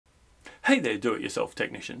Hey there, do-it-yourself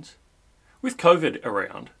technicians. With COVID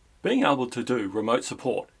around, being able to do remote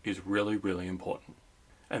support is really important.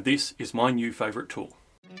 And this is my new favourite tool.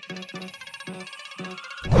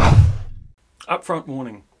 Upfront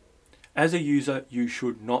warning. As a user, you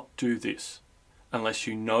should not do this unless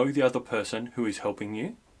you know the other person who is helping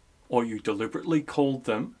you, or you deliberately called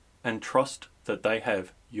them and trust that they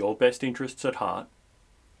have your best interests at heart.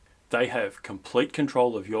 They have complete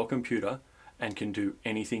control of your computer and can do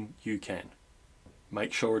anything you can.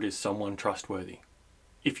 Make sure it is someone trustworthy.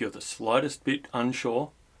 If you're the slightest bit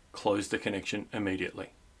unsure, close the connection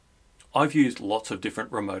immediately. I've used lots of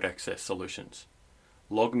different remote access solutions.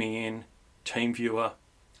 LogMeIn, TeamViewer,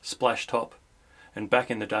 Splashtop, and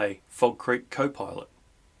back in the day, Fog Creek Copilot.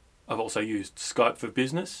 I've also used Skype for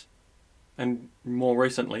Business, and more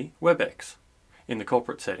recently, WebEx in the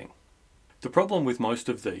corporate setting. The problem with most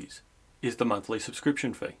of these is the monthly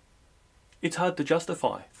subscription fee. It's hard to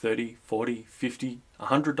justify $30, $40, $50,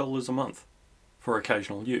 $100 a month for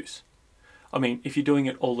occasional use. I mean, if you're doing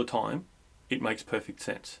it all the time, it makes perfect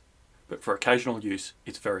sense. But for occasional use,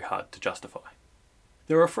 it's very hard to justify.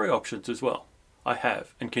 There are free options as well. I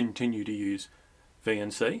have and continue to use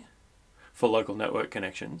VNC for local network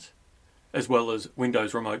connections, as well as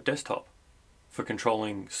Windows Remote Desktop for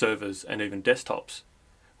controlling servers and even desktops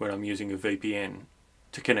when I'm using a VPN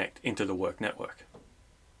to connect into the work network.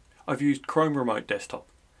 I've used Chrome Remote Desktop,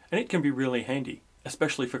 and it can be really handy,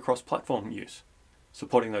 especially for cross-platform use,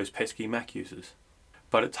 supporting those pesky Mac users.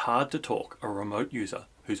 But it's hard to talk a remote user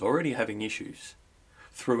who's already having issues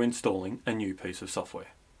through installing a new piece of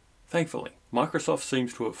software. Thankfully, Microsoft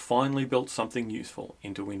seems to have finally built something useful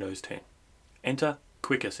into Windows 10. Enter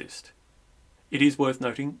Quick Assist. It is worth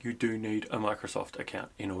noting you do need a Microsoft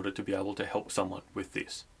account in order to be able to help someone with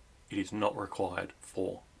this. It is not required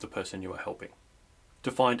for the person you are helping. To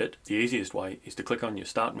find it, the easiest way is to click on your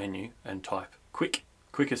Start menu and type Quick.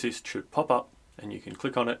 Quick Assist should pop up and you can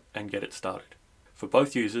click on it and get it started. For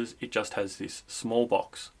both users, it just has this small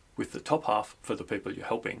box with the top half for the people you're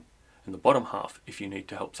helping and the bottom half if you need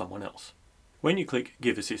to help someone else. When you click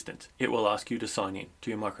Give Assistance, it will ask you to sign in to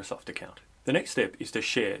your Microsoft account. The next step is to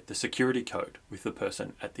share the security code with the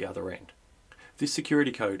person at the other end. This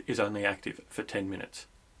security code is only active for 10 minutes.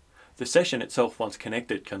 The session itself, once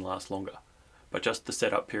connected, can last longer, but just the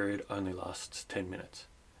setup period only lasts 10 minutes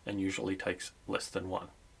and usually takes less than one.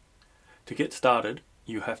 To get started,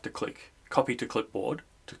 you have to click Copy to Clipboard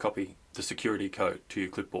to copy the security code to your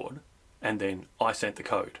clipboard, and then I sent the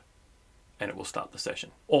code, and it will start the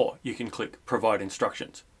session. Or you can click Provide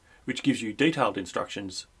Instructions, which gives you detailed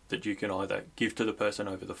instructions that you can either give to the person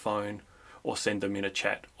over the phone or send them in a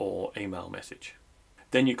chat or email message.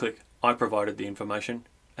 Then you click I provided the information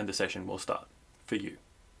and the session will start for you.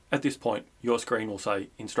 At this point, your screen will say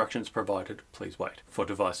Instructions provided, please wait for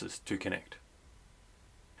devices to connect.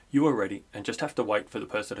 You are ready and just have to wait for the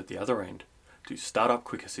person at the other end to start up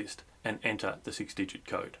Quick Assist and enter the 6-digit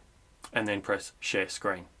code, and then press Share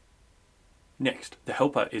Screen. Next, the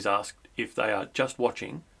helper is asked if they are just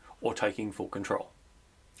watching or taking full control.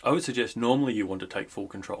 I would suggest normally you want to take full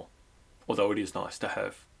control, although it is nice to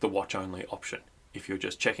have the watch only option if you're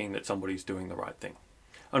just checking that somebody's doing the right thing.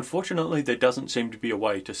 Unfortunately, there doesn't seem to be a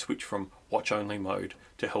way to switch from watch only mode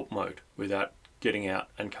to help mode without getting out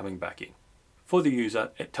and coming back in. For the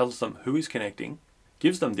user, it tells them who is connecting,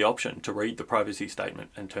 gives them the option to read the privacy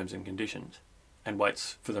statement and terms and conditions, and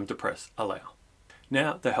waits for them to press Allow.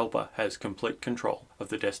 Now the helper has complete control of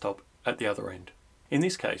the desktop at the other end. In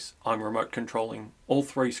this case, I'm remote controlling all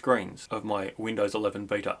 3 screens of my Windows 11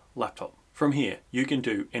 Beta laptop. From here, you can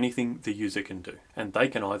do anything the user can do, and they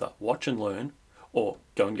can either watch and learn, or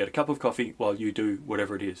go and get a cup of coffee while you do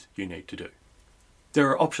whatever it is you need to do. There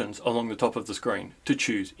are options along the top of the screen to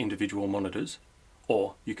choose individual monitors,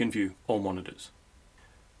 or you can view all monitors.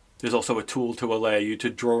 There's also a tool to allow you to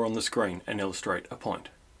draw on the screen and illustrate a point.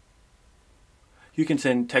 You can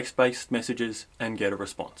send text-based messages and get a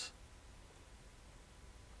response.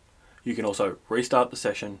 You can also restart the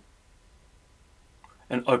session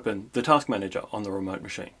and open the task manager on the remote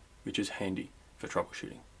machine, which is handy for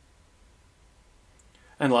troubleshooting.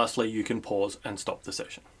 And lastly, you can pause and stop the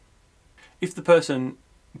session. If the person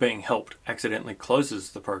being helped accidentally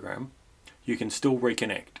closes the program, you can still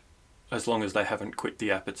reconnect as long as they haven't quit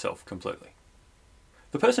the app itself completely.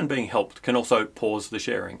 The person being helped can also pause the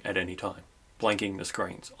sharing at any time, blanking the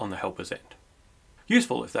screens on the helper's end.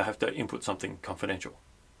 Useful if they have to input something confidential.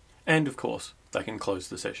 And of course, they can close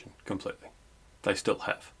the session completely. They still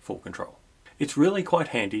have full control. It's really quite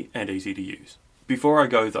handy and easy to use. Before I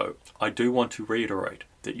go though, I do want to reiterate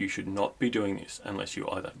that you should not be doing this unless you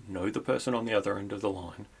either know the person on the other end of the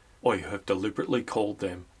line, or you have deliberately called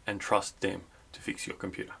them and trust them to fix your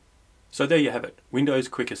computer. So there you have it, Windows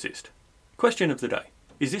Quick Assist. Question of the day.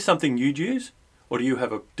 Is this something you'd use, or do you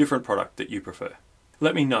have a different product that you prefer?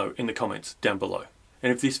 Let me know in the comments down below.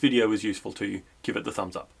 And if this video was useful to you, give it the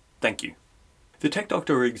thumbs up. Thank you. The Tech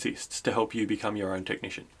Doctor exists to help you become your own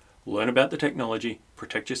technician. Learn about the technology,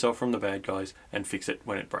 protect yourself from the bad guys, and fix it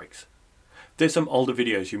when it breaks. There's some older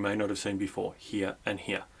videos you may not have seen before, here and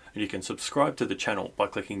here. And you can subscribe to the channel by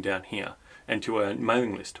clicking down here, and to our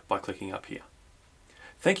mailing list by clicking up here.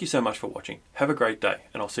 Thank you so much for watching. Have a great day,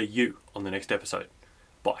 and I'll see you on the next episode.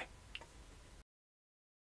 Bye.